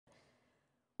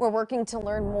We're working to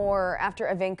learn more after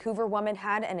a Vancouver woman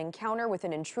had an encounter with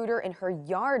an intruder in her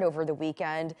yard over the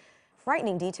weekend.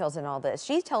 Frightening details in all this.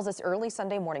 She tells us early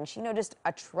Sunday morning she noticed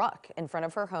a truck in front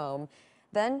of her home.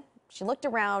 Then she looked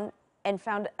around and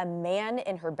found a man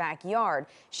in her backyard.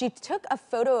 She took a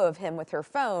photo of him with her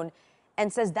phone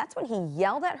and says that's when he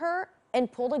yelled at her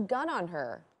and pulled a gun on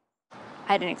her.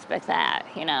 I didn't expect that,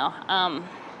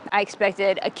 I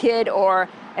expected a kid or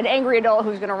an angry adult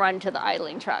who's going to run to the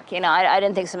idling truck. I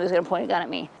didn't think somebody was going to point a gun at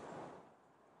me.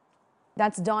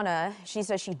 That's Donna. She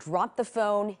says she dropped the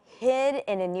phone, hid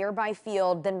in a nearby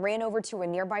field, then ran over to a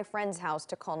nearby friend's house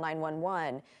to call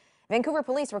 911. Vancouver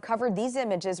police recovered these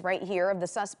images right here of the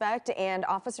suspect, and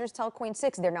officers tell KOIN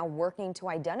 6 they're now working to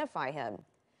identify him.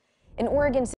 In Oregon